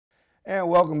And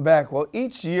welcome back. Well,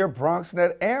 each year,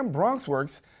 BronxNet and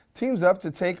BronxWorks teams up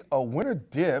to take a winter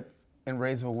dip and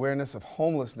raise awareness of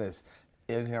homelessness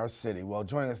in our city. Well,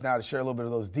 joining us now to share a little bit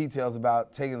of those details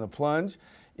about taking the plunge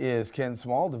is Ken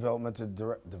Small,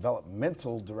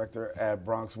 developmental director at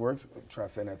BronxWorks. Try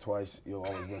saying that twice, you'll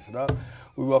always mess it up.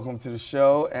 We welcome to the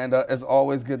show, and as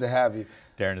always, good to have you.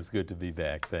 Darren, it's good to be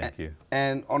back. Thank you.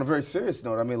 And on a very serious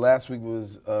note, I mean, last week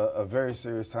was a very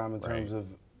serious time in terms of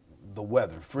the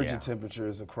weather, frigid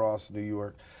temperatures across New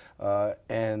York,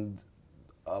 and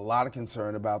a lot of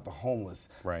concern about the homeless.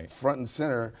 Right. Front and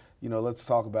center, you know, let's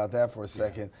talk about that for a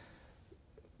second.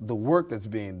 The work that's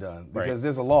being done, because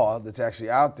there's a law that's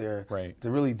actually out there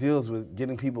that really deals with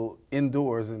getting people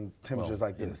indoors in temperatures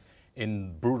like this.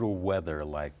 In brutal weather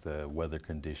like the weather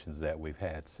conditions that we've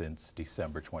had since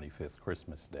December 25th,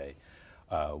 Christmas Day,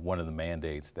 one of the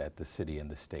mandates that the city and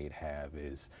the state have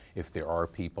is if there are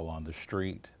people on the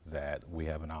street, that we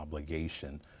have an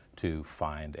obligation to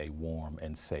find a warm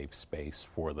and safe space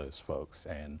for those folks.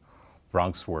 And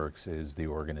BronxWorks is the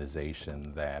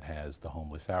organization that has the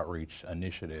Homeless Outreach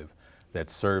Initiative that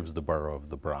serves the borough of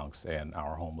the Bronx, and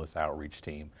our homeless outreach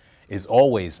team is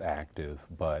always active,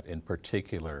 but in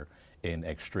particular in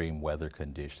extreme weather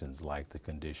conditions like the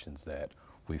conditions that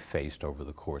we've faced over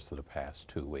the course of the past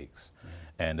 2 weeks.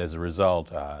 And as a result,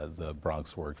 the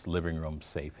BronxWorks Living Room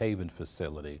Safe Haven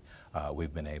facility,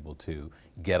 we've been able to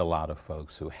get a lot of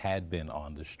folks who had been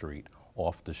on the street,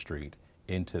 off the street,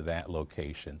 into that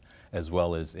location, as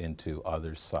well as into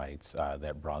other sites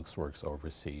that BronxWorks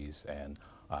oversees and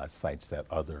sites that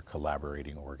other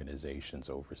collaborating organizations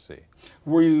oversee.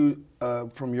 Were you,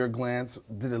 from your glance,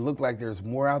 did it look like there's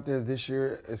more out there this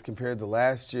year as compared to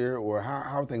last year, or how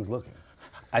are things looking?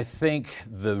 I think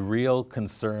the real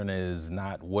concern is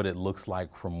not what it looks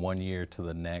like from one year to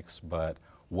the next, but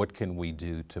what can we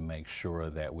do to make sure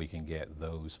that we can get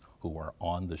those who are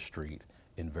on the street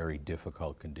in very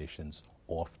difficult conditions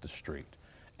off the street.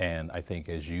 And I think,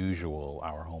 as usual,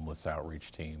 our homeless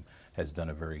outreach team has done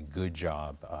a very good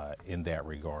job in that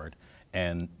regard.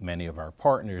 And many of our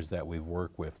partners that we've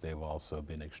worked with, they've also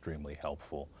been extremely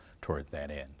helpful toward that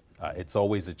end. It's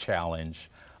always a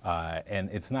challenge, and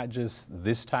it's not just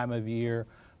this time of year,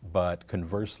 but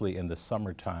conversely in the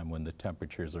summertime when the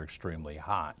temperatures are extremely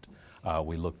hot,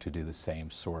 we look to do the same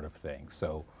sort of thing.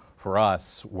 So for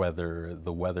us, whether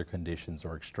the weather conditions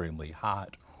are extremely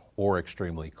hot or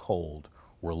extremely cold,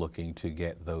 we're looking to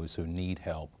get those who need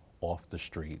help off the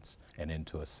streets and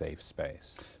into a safe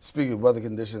space. Speaking of weather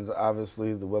conditions,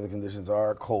 obviously the weather conditions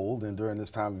are cold, and during this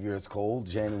time of year it's cold,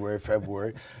 January,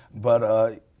 February,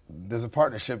 but there's a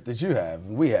partnership that you have,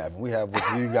 and we have with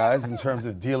you guys in terms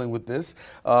of dealing with this,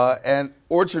 and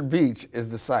Orchard Beach is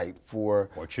the site for...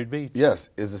 Orchard Beach? Yes,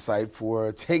 is the site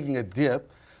for taking a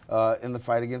dip in the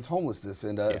fight against homelessness,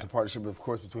 and it's a partnership, of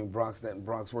course, between BronxNet and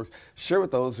BronxWorks. Share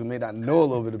with those who may not know a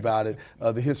little bit about it,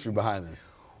 the history behind this.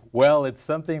 Well, it's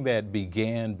something that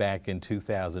began back in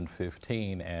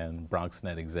 2015, and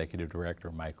BronxNet Executive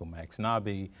Director Michael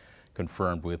Maxnaby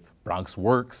confirmed with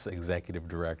BronxWorks Executive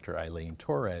Director Eileen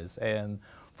Torres, and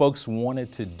folks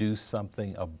wanted to do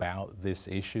something about this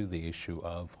issue, the issue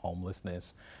of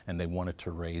homelessness, and they wanted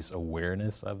to raise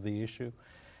awareness of the issue.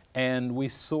 And we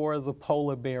saw the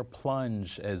polar bear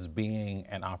plunge as being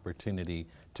an opportunity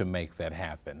to make that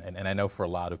happen. And I know for a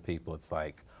lot of people it's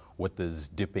like, what does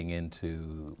dipping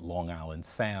into Long Island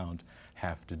Sound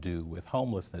have to do with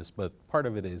homelessness? But part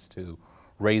of it is to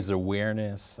raise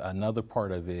awareness. Another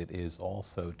part of it is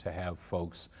also to have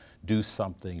folks do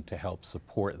something to help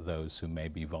support those who may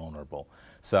be vulnerable.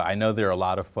 So I know there are a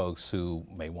lot of folks who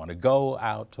may want to go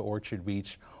out to Orchard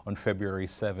Beach on February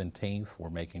 17th. We're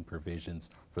making provisions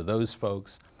for those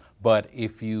folks. But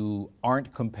if you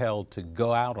aren't compelled to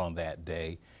go out on that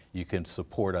day, you can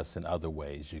support us in other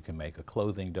ways. You can make a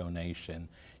clothing donation.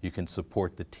 You can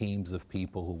support the teams of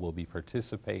people who will be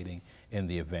participating in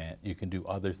the event. You can do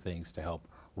other things to help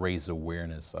raise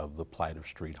awareness of the plight of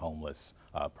street homeless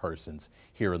persons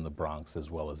here in the Bronx as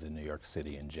well as in New York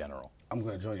City in general. I'm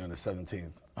going to join you on the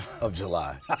 17th of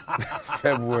July.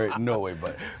 February, no way,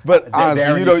 but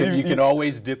honestly, Darren, you can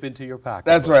always dip into your pocket.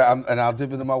 That's right, and I'll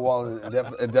dip into my wallet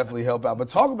and definitely help out. But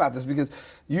talk about this, because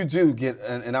you do get,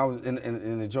 and I was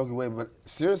in a joking way, but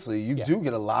seriously, you do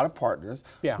get a lot of partners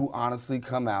who honestly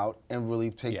come out and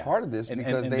really take part of this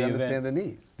because they understand the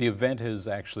need. The event has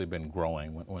actually been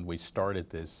growing. When we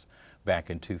started this back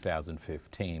in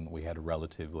 2015, we had a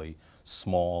relatively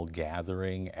small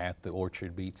gathering at the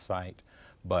Orchard Beach site,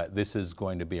 but this is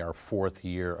going to be our 4th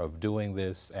year of doing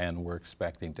this, and we're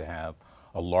expecting to have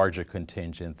a larger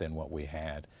contingent than what we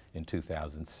had in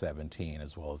 2017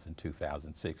 as well as in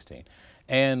 2016.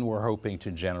 And we're hoping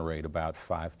to generate about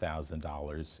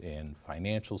 $5,000 in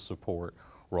financial support.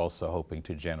 We're also hoping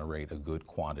to generate a good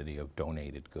quantity of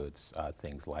donated goods,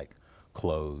 things like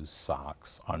clothes,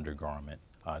 socks, undergarment,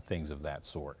 things of that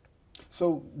sort.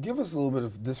 So give us a little bit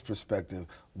of this perspective.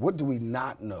 What do we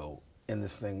not know in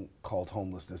this thing called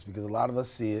homelessness? Because a lot of us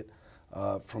see it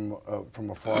from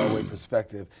a faraway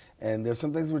perspective, and there's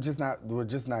some things we're just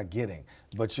not getting.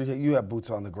 But you have boots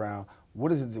on the ground.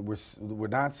 What is it that we're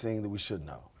not seeing that we should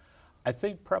know? I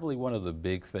think probably one of the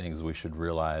big things we should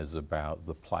realize about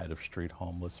the plight of street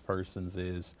homeless persons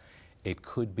is it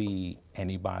could be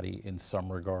anybody in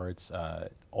some regards.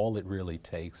 All it really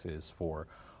takes is for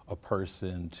a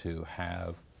person to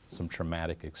have some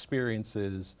traumatic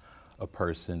experiences, a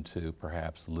person to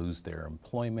perhaps lose their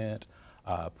employment,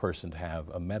 a person to have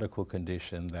a medical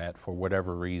condition that for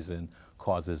whatever reason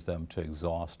causes them to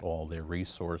exhaust all their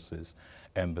resources,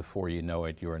 and before you know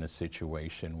it, you're in a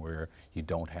situation where you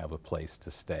don't have a place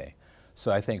to stay.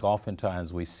 So I think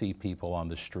oftentimes we see people on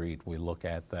the street, we look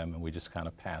at them and we just kind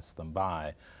of pass them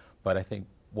by. But I think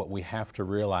what we have to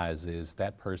realize is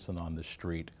that person on the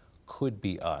street could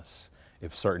be us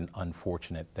if certain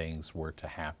unfortunate things were to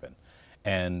happen.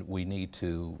 And we need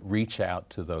to reach out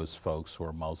to those folks who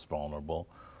are most vulnerable.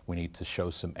 We need to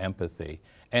show some empathy,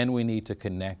 and we need to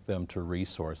connect them to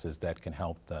resources that can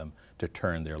help them to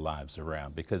turn their lives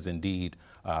around. Because indeed,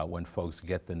 when folks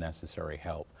get the necessary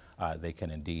help, they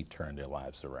can indeed turn their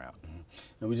lives around.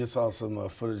 And we just saw some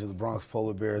footage of the Bronx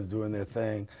polar bears doing their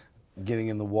thing, getting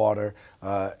in the water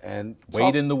and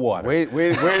wade in the water.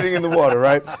 Wading in the water,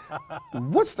 right?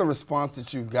 What's the response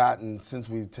that you've gotten since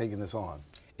we've taken this on?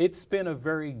 It's been a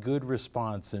very good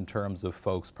response in terms of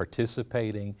folks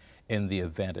participating in the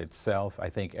event itself. I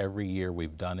think every year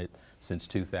we've done it since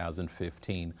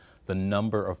 2015. The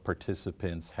number of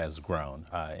participants has grown.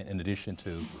 In addition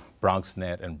to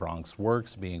BronxNet and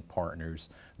BronxWorks being partners,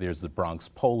 there's the Bronx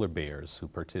Polar Bears who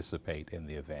participate in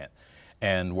the event.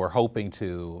 And we're hoping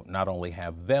to not only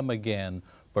have them again,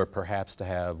 but perhaps to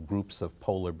have groups of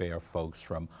polar bear folks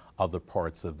from other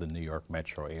parts of the New York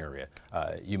metro area.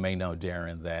 You may know,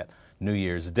 Darren, that New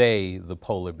Year's Day, the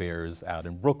polar bears out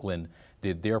in Brooklyn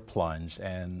did their plunge,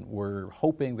 and we're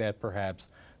hoping that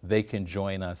perhaps they can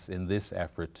join us in this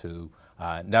effort to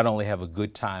not only have a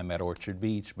good time at Orchard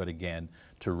Beach, but again,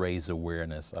 to raise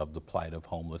awareness of the plight of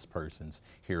homeless persons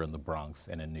here in the Bronx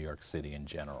and in New York City in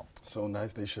general. So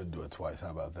nice, they should do it twice. How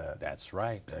about that? That's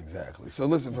right. Exactly. So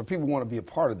listen, for people who want to be a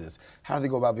part of this, how do they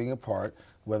go about being a part,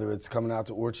 whether it's coming out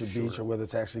to Orchard Beach or whether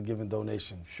it's actually giving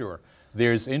donations? Sure.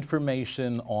 There's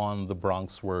information on the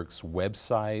BronxWorks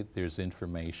website. There's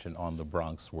information on the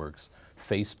BronxWorks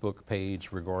Facebook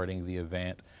page regarding the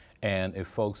event. And if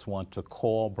folks want to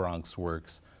call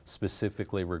BronxWorks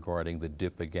specifically regarding the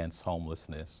Dip Against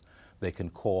Homelessness, they can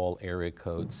call area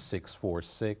code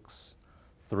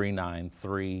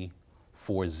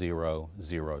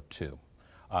 646-393-4002.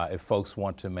 If folks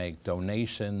want to make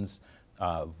donations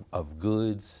of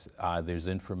goods, there's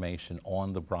information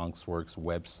on the BronxWorks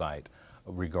website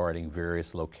regarding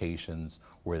various locations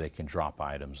where they can drop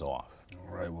items off.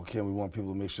 All right. Well, Ken, we want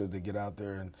people to make sure they get out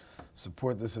there and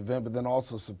support this event, but then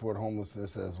also support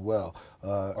homelessness as well.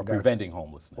 Or preventing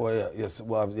homelessness. Oh, yeah, yes.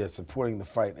 Well, yeah, supporting the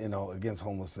fight, against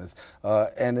homelessness.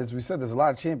 And as we said, there's a lot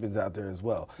of champions out there as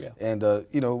well. Yeah. And,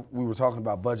 we were talking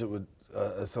about budget with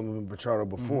Assemblyman Pichardo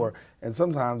before, and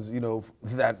sometimes,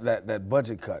 that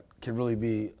budget cut can really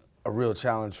be a real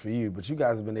challenge for you, but you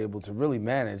guys have been able to really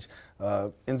manage,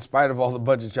 in spite of all the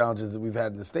budget challenges that we've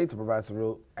had in the state, to provide some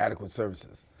real adequate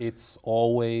services. It's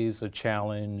always a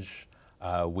challenge.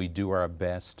 We do our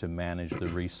best to manage the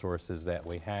resources that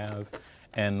we have,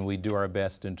 and we do our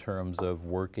best in terms of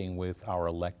working with our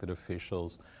elected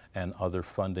officials and other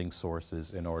funding sources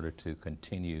in order to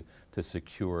continue to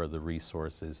secure the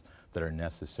resources that are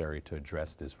necessary to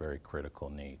address this very critical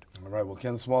need. All right. Well,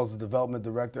 Ken Smalls, the Development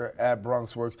Director at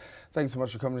BronxWorks, thanks so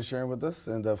much for coming and sharing with us.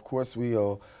 And, of course,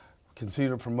 we'll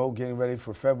continue to promote getting ready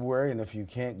for February. And if you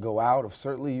can't go out,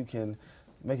 certainly you can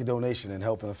make a donation and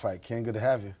help in the fight. Ken, good to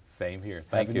have you. Same here.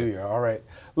 Thank you. Happy New Year. All right.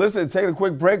 Listen, take a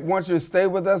quick break. Want you to stay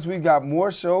with us. We've got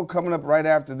more show coming up right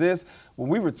after this. When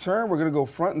we return, we're going to go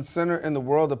front and center in the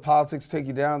world of politics, take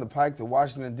you down the pike to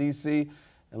Washington, D.C.,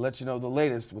 and let you know the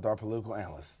latest with our political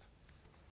analyst.